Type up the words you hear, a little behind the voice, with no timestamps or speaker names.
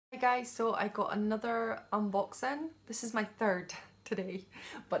Hi guys, so I got another unboxing. This is my third today,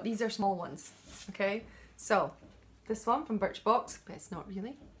 but these are small ones, okay? So, this one from Birchbox, but it's not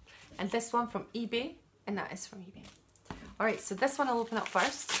really. And this one from eBay, and that is from eBay. Alright, so this one I'll open up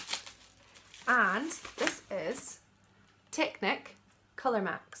first. And this is Technic Colour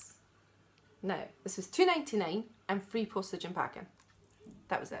Max. Now, this was $2.99 and free postage and packing.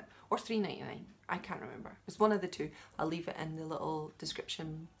 That was it. Or $3.99. I can't remember. It was one of the two. I'll leave it in the little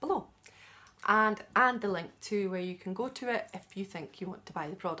description below. And the link to where you can go to it if you think you want to buy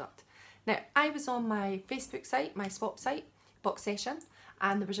the product. Now, I was on my Facebook site, my swap site, Box Session,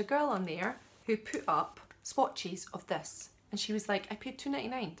 and there was a girl on there who put up swatches of this. And she was like, I paid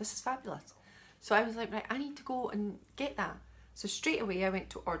 $2.99. This is fabulous. So I was like, right, I need to go and get that. So straight away I went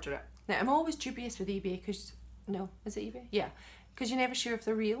to order it. Now, I'm always dubious with eBay because, no, is it eBay? Yeah, because you're never sure if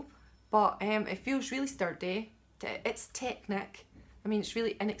they're real. But it feels really sturdy. It's Technic. I mean, it's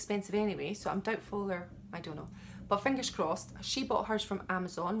really inexpensive anyway, so I'm doubtful they're, I don't know. But fingers crossed. She bought hers from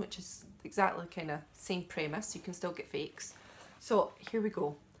Amazon, which is exactly kind of same premise. You can still get fakes. So here we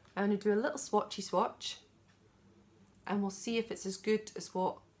go. I'm going to do a little swatchy swatch. And we'll see if it's as good as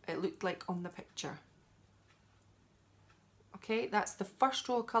what it looked like on the picture. Okay, that's the first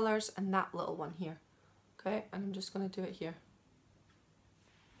row of colours and that little one here. Okay, and I'm just going to do it here.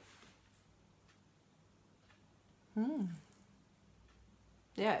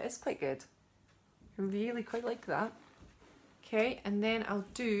 Yeah, it's quite good. I really quite like that. Okay, and then I'll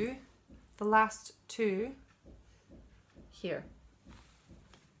do the last two here.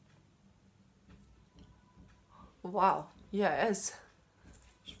 Wow, yeah, it is.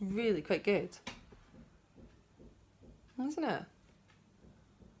 It's really quite good. Isn't it?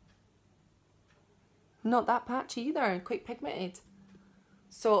 Not that patchy either, and quite pigmented.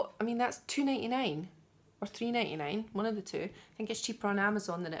 So, I mean, that's $2.99 or $3.99, one of the two. I think it's cheaper on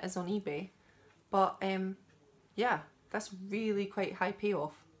Amazon than it is on eBay. But, yeah, that's really quite high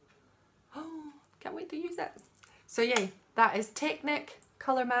payoff. Oh, can't wait to use it. So, yeah, that is Technic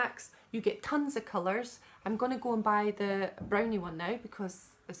Colour Max. You get tons of colours. I'm going to go and buy the brownie one now because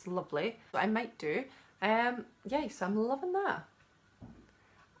it's lovely. So I might do. Yeah, so I'm loving that.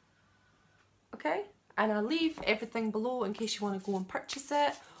 Okay, and I'll leave everything below in case you want to go and purchase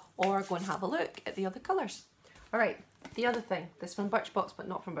it or go and have a look at the other colours. Alright, the other thing, this from Birchbox but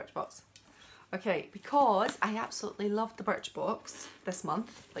not from Birchbox. Okay, because I absolutely loved the Birchbox this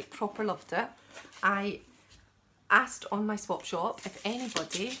month, like proper loved it, I asked on my swap shop if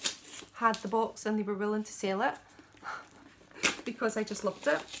anybody had the box and they were willing to sell it because I just loved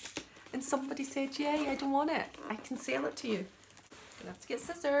it. And somebody said, yay, I don't want it. I can sell it to you. I have to get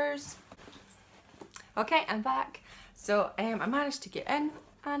scissors. Okay, I'm back. So I managed to get in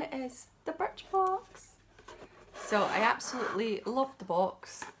and it is the Birchbox. So I absolutely loved the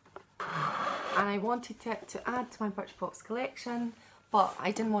box and I wanted it to add to my Birchbox collection, but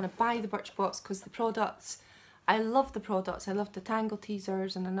I didn't want to buy the Birchbox because the products, I love the products. I love the Tangle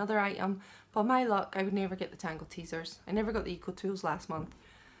Teasers and another item, but my luck, I would never get the Tangle Teasers. I never got the Eco Tools last month.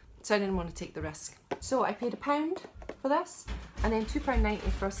 So I didn't want to take the risk. So I paid £1 for this and then £2.90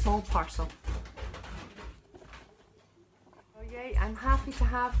 for a small parcel. Oh yay, I'm happy to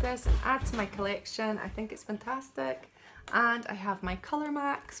have this and add to my collection. I think it's fantastic. And I have my Colour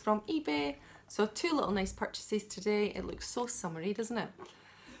Max from eBay. So two little nice purchases today. It looks so summery, doesn't it?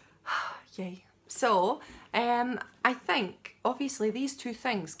 Yay. So I think obviously these two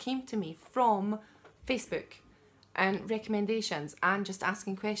things came to me from Facebook and recommendations and just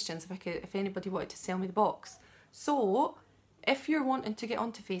asking questions if anybody wanted to sell me the box. So if you're wanting to get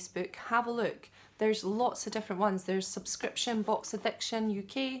onto Facebook, have a look. There's lots of different ones. There's Subscription Box Addiction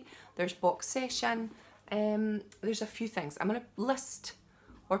UK, there's Box Session, there's a few things. I'm going to list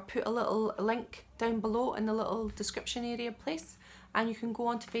or put a little link down below in the little description area place, and you can go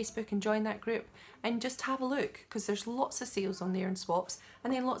onto Facebook and join that group and just have a look because there's lots of sales on there and swaps,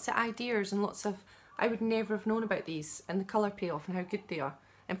 and then lots of ideas and lots of, I would never have known about these and the colour payoff and how good they are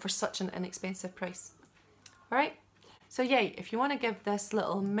and for such an inexpensive price. Alright, so yay, if you want to give this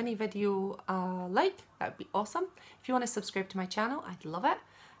little mini video a like, that would be awesome. If you want to subscribe to my channel, I'd love it.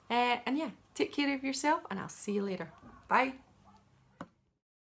 And yeah, take care of yourself and I'll see you later. Bye.